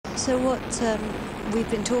So what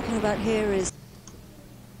we've been talking about here is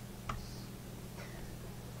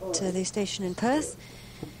to the station in Perth.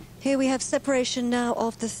 Here we have separation now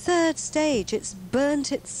of the third stage. It's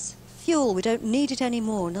burnt its fuel. We don't need it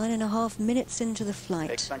anymore. 9.5 minutes into the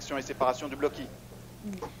flight. Extinction et séparation du bloquis.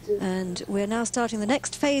 And we're now starting the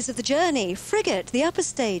next phase of the journey. Frigate, the upper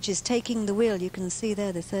stage, is taking the wheel. You can see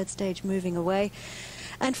there the third stage moving away.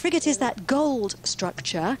 And frigate is that gold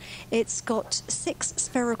structure. It's got 6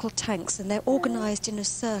 spherical tanks and they're organized in a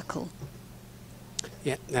circle.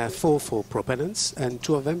 Yeah, 4 for propellants and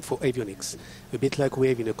 2 of them for avionics. A bit like we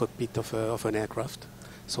have in a cockpit of an aircraft.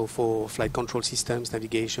 So for flight control systems,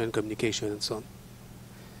 navigation, communication and so on.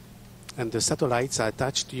 And the satellites are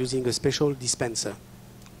attached using a special dispenser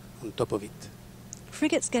on top of it.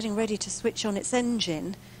 Frigate's getting ready to switch on its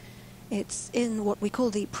engine. It's in what we call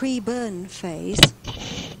the pre-burn phase.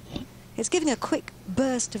 It's giving a quick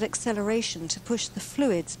burst of acceleration to push the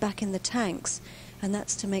fluids back in the tanks, and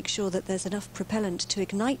that's to make sure that there's enough propellant to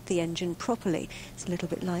ignite the engine properly. It's a little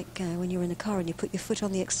bit like when you're in a car and you put your foot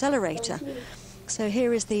on the accelerator. So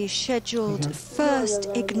here is the scheduled first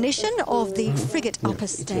ignition of the frigate upper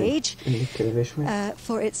stage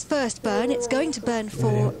for its first burn. It's going to burn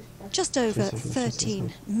for just over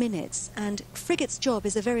 13 minutes, and frigate's job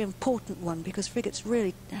is a very important one because frigates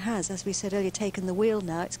really has, as we said earlier, taken the wheel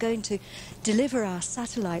now. It's going to deliver our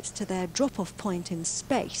satellites to their drop-off point in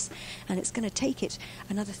space, and it's going to take it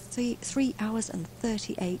another 3 hours and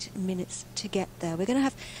 38 minutes to get there. We're going to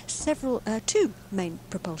have several, 2 main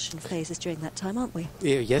propulsion phases during that time, aren't we?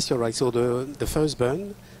 Yes, you're right. So the first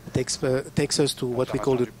burn takes us to what we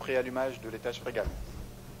call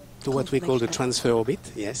the transfer orbit.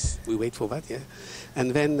 Yes, we wait for that. Yeah,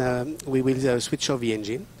 and then we will switch off the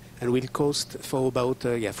engine, and we'll coast for about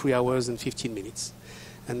 3 hours and 15 minutes,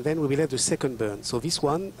 and then we will have the second burn. So this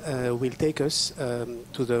one will take us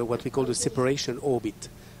to what we call the separation orbit,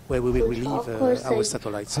 where we will relieve our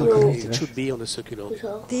satellites. So it should be on a circular orbit.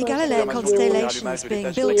 The Galileo constellation is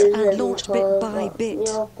being built and launched bit by bit.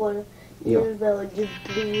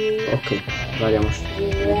 Okej, várjamos.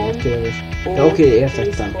 Okej,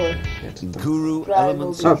 értettem. Kourou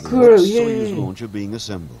Element 6 Soyuz launcher being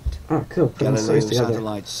assembled. Cool. Galileo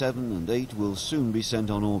satellites 7 and 8 will soon be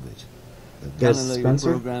sent on orbit. The Galileo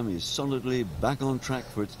program is solidly back on track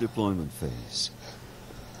for its deployment phase.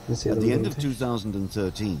 At the end of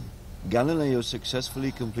 2013, Galileo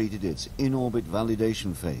successfully completed its in-orbit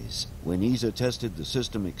validation phase when ESA tested the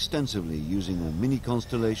system extensively using a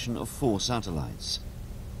mini-constellation of 4 satellites.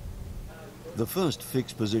 The first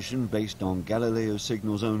fixed position based on Galileo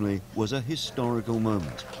signals only was a historical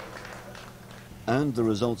moment. And the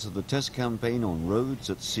results of the test campaign on roads,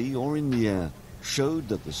 at sea or in the air showed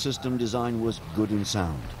that the system design was good and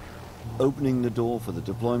sound, opening the door for the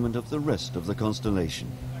deployment of the rest of the constellation.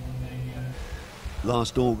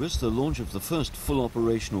 Last August, the launch of the first full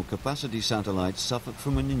operational capacity satellite suffered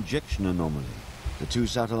from an injection anomaly, the 2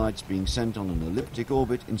 satellites being sent on an elliptic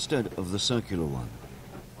orbit instead of the circular one.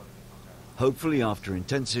 Hopefully, after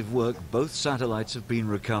intensive work, both satellites have been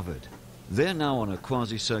recovered. They're now on a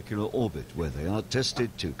quasi-circular orbit where they are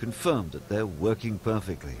tested to confirm that they're working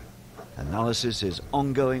perfectly. Analysis is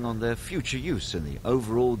ongoing on their future use in the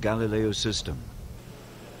overall Galileo system.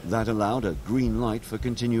 That allowed a green light for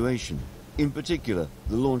continuation. In particular,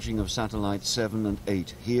 the launching of satellites 7 and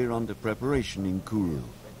 8 here under preparation in Kourou.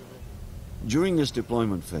 During this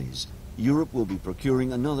deployment phase, Europe will be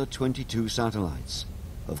procuring another 22 satellites.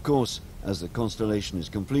 Of course, as the constellation is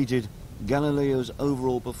completed, Galileo's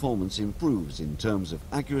overall performance improves in terms of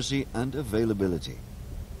accuracy and availability.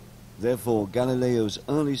 Therefore, Galileo's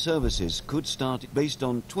early services could start based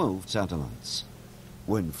on 12 satellites.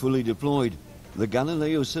 When fully deployed, the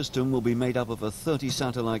Galileo system will be made up of a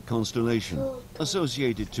 30-satellite constellation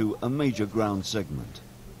associated to a major ground segment.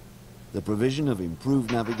 The provision of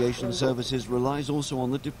improved navigation services relies also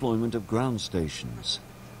on the deployment of ground stations.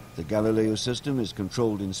 The Galileo system is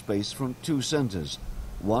controlled in space from 2 centers,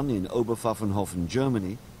 one in Oberpfaffenhofen,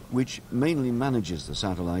 Germany, which mainly manages the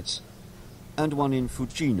satellites, and one in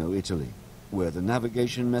Fucino, Italy, where the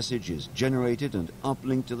navigation message is generated and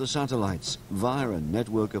uplinked to the satellites via a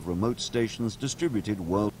network of remote stations distributed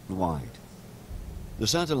worldwide. The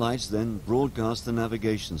satellites then broadcast the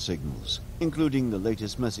navigation signals, including the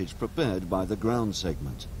latest message prepared by the ground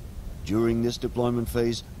segment. During this deployment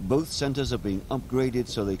phase, both centers are being upgraded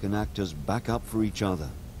so they can act as backup for each other.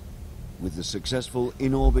 With the successful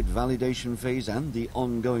in-orbit validation phase and the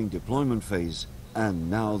ongoing deployment phase, and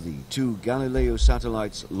now the 2 Galileo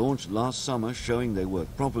satellites launched last summer showing they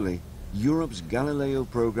work properly, Europe's Galileo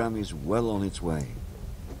program is well on its way.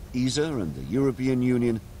 ESA and the European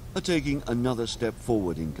Union are taking another step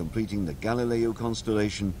forward in completing the Galileo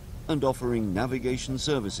constellation and offering navigation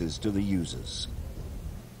services to the users.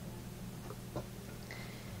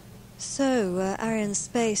 So,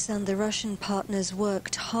 Arianespace and the Russian partners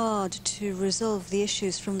worked hard to resolve the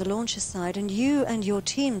issues from the launcher side, and you and your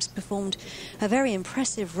teams performed a very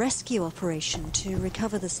impressive rescue operation to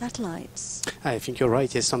recover the satellites. I think you're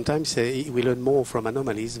right. Yes, sometimes we learn more from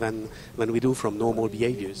anomalies than we do from normal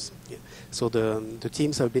behaviors. Yeah. So the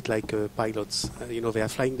teams are a bit like pilots. You know, they are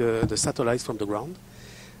flying the satellites from the ground,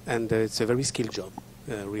 and it's a very skilled job,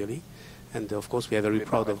 really. And of course, we are very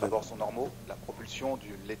proud of them. La propulsion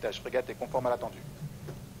du l'étage frégate est conforme à l'attendu.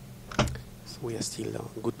 So we are still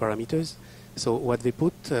on good parameters. So what they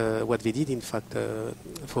did, in fact,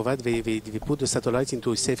 for that, they put the satellites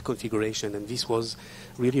into a safe configuration, and this was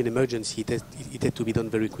really an emergency. It had to be done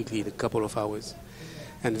very quickly, in a couple of hours.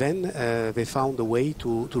 And then they found a way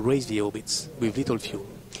to raise the orbits with little fuel.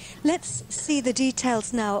 Let's see the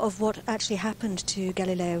details now of what actually happened to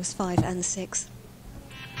Galileos 5 and 6.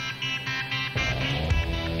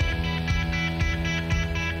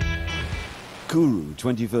 Kourou,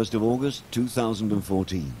 21st of August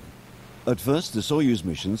 2014. At first, the Soyuz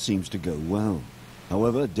mission seems to go well.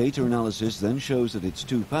 However, data analysis then shows that its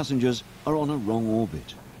 2 passengers are on a wrong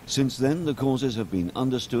orbit. Since then, the causes have been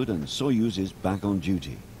understood and Soyuz is back on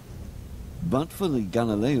duty. But for the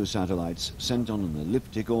Galileo satellites sent on an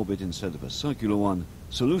elliptic orbit instead of a circular one,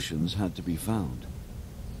 solutions had to be found.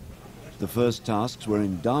 The first tasks were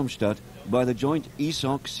in Darmstadt by the joint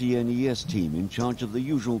ESOC-CNES team in charge of the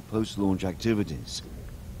usual post-launch activities.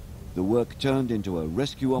 The work turned into a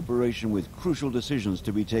rescue operation with crucial decisions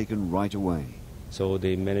to be taken right away. So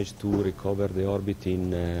they managed to recover the orbit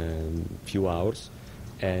in a few hours,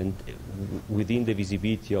 and within the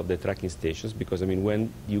visibility of the tracking stations, because I mean,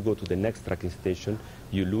 when you go to the next tracking station,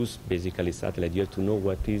 you lose basically satellite. You have to know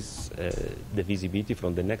what is the visibility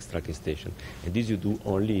from the next tracking station, and this you do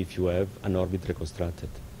only if you have an orbit reconstructed.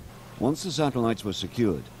 Once the satellites were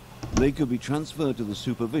secured, they could be transferred to the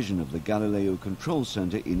supervision of the Galileo Control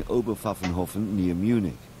Center in Oberpfaffenhofen near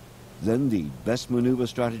Munich. Then the best maneuver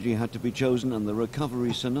strategy had to be chosen and the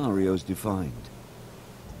recovery scenarios defined.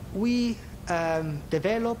 We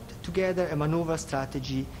developed together a maneuver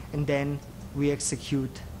strategy, and then we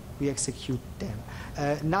execute them.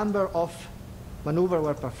 A number of maneuvers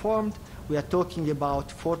were performed. We are talking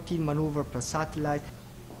about 14 maneuvers per satellite.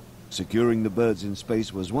 Securing the birds in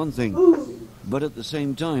space was one thing, but at the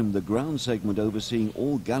same time, the ground segment overseeing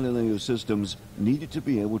all Galileo systems needed to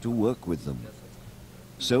be able to work with them.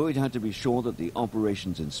 So it had to be sure that the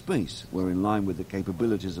operations in space were in line with the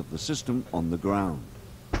capabilities of the system on the ground.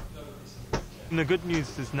 And the good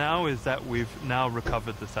news is that we've now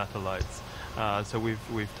recovered the satellites. So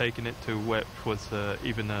we've taken it to where it was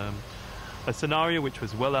even a scenario which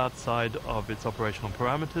was well outside of its operational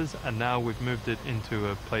parameters, and now we've moved it into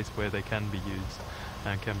a place where they can be used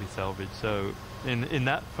and can be salvaged. So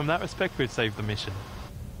from that respect, we've saved the mission.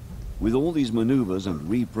 With all these maneuvers and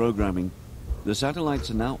reprogramming, the satellites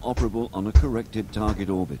are now operable on a corrected target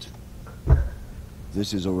orbit.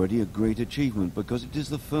 This is already a great achievement because it is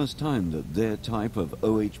the first time that their type of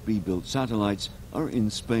OHB-built satellites are in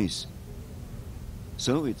space.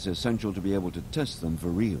 So it's essential to be able to test them for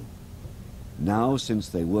real. Now, since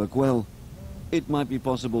they work well, it might be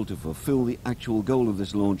possible to fulfill the actual goal of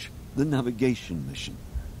this launch, the navigation mission.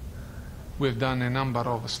 We've done a number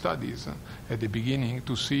of studies at the beginning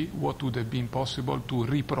to see what would have been possible to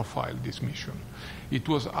reprofile this mission. It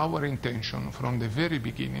was our intention from the very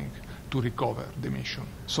beginning to recover the mission.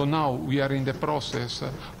 So now we are in the process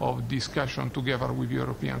of discussion together with the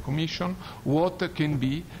European Commission what can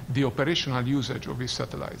be the operational usage of these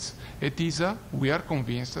satellites. At ESA, we are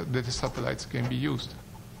convinced that the satellites can be used.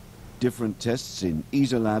 Different tests in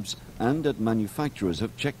ESA labs and at manufacturers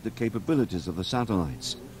have checked the capabilities of the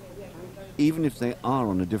satellites. Even if they are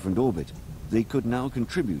on a different orbit, they could now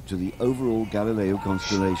contribute to the overall Galileo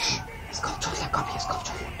constellation.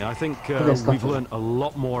 I think we've learned a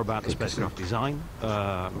lot more about the spacecraft design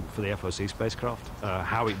for the FOC spacecraft,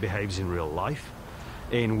 how it behaves in real life,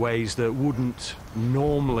 in ways that wouldn't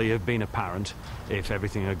normally have been apparent if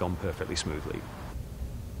everything had gone perfectly smoothly.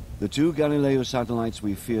 The 2 Galileo satellites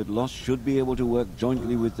we feared lost should be able to work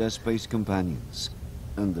jointly with their space companions,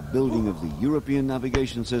 and the building of the European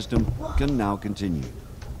navigation system can now continue.